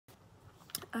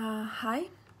Hi,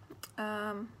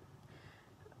 um,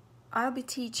 I'll be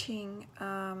teaching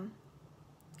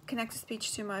connected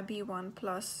speech to my B1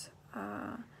 plus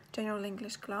general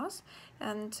English class,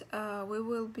 and we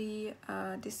will be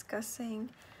discussing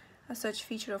a such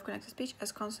feature of connected speech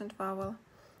as consonant vowel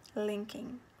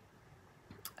linking.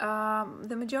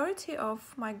 The majority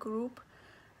of my group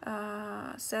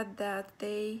said that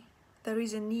there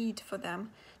is a need for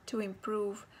them to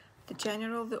improve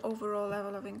the overall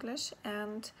level of English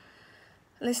and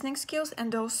listening skills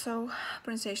and also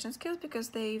pronunciation skills, because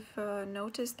they've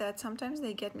noticed that sometimes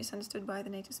they get misunderstood by the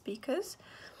native speakers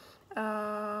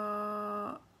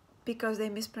because they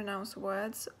mispronounce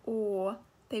words or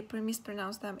they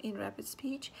mispronounce them in rapid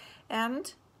speech,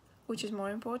 and, which is more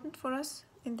important for us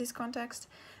in this context,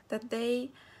 that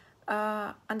they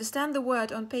understand the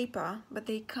word on paper but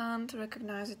they can't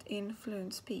recognize it in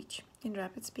fluent speech, in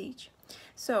rapid speech.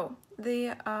 So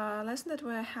the lesson that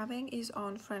we're having is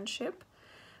on friendship.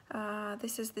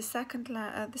 This is the second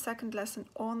lesson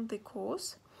on the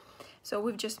course. So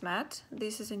we've just met.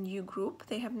 This is a new group.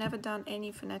 They have never done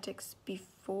any phonetics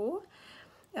before,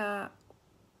 and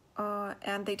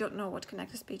they don't know what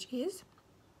connected speech is.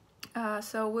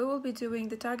 So we will be doing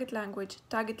the target language,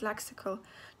 target lexical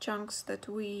chunks that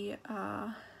we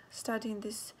study in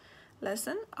this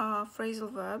lesson are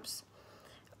phrasal verbs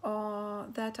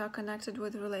that are connected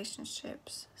with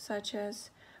relationships, such as,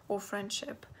 or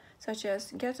friendship, such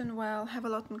as get on well, have a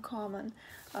lot in common,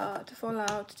 to fall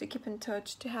out, to keep in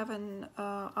touch, to have an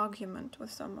argument with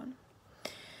someone.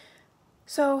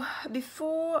 So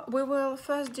before, we will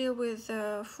first deal with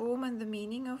the form and the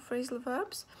meaning of phrasal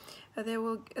verbs.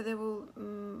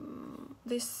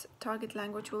 This target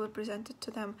language will be presented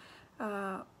to them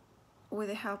with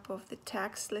the help of the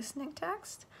text, listening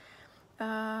text.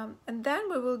 And then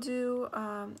we will do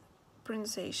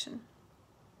pronunciation.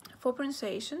 For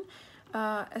pronunciation,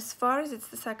 as far as it's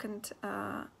the second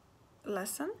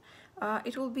lesson,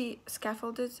 it will be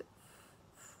scaffolded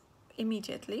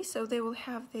immediately, so they will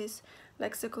have these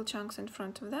lexical chunks in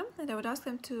front of them, and I would ask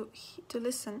them to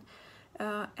listen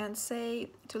and to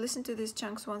listen to these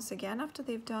chunks once again after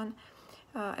they've done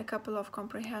a couple of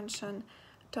comprehension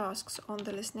tasks on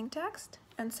the listening text,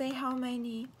 and say how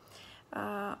many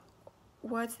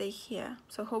words they hear.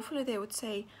 So hopefully they would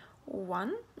say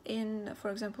one in, for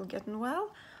example, getting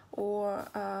well, or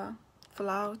fall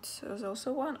out is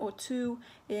also one, or two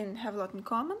in have a lot in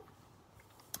common.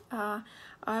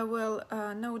 I will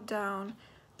note down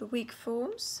the weak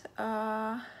forms.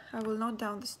 I will note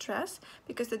down the stress,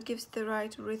 because that gives the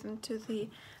right rhythm to the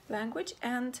language,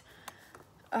 and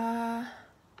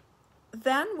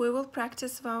then we will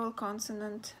practice vowel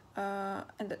consonant,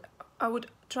 and I would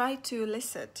try to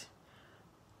elicit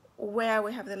where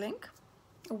we have the link,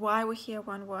 why we hear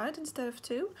one word instead of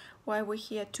two, why we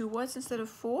hear two words instead of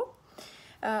four.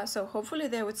 So hopefully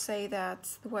they would say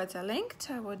that the words are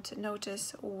linked. I would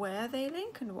notice where they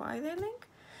link and why they're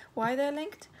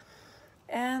linked.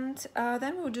 And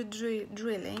then we would do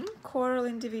drilling, choral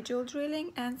individual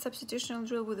drilling, and substitutional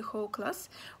drill with the whole class,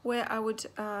 where I would,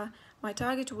 my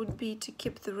target would be to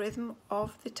keep the rhythm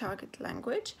of the target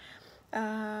language,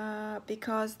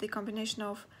 because the combination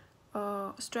of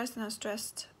stressed and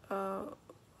unstressed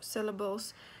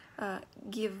syllables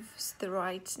gives the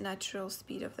right natural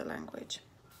speed of the language.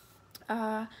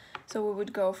 So we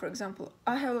would go, for example,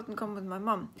 I have a lot in common with my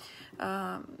mom.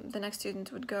 The next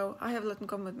student would go, I have a lot in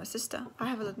common with my sister. I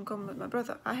have a lot in common with my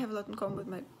brother. I have a lot in common with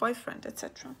my boyfriend,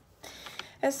 etc.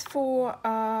 As for,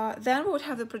 then we would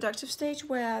have the productive stage,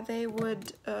 where they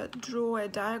would draw a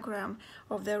diagram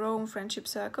of their own friendship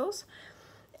circles,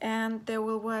 and they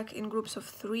will work in groups of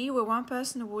 3, where one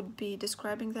person would be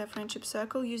describing their friendship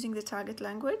circle using the target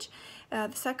language.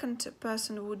 The second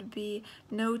person would be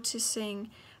noticing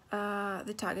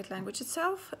the target language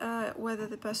itself, whether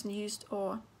the person used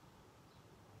or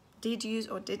did use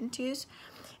or didn't use,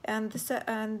 and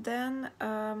then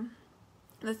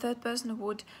the third person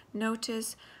would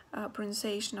notice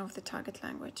pronunciation of the target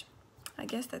language. I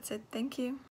guess that's it. Thank you.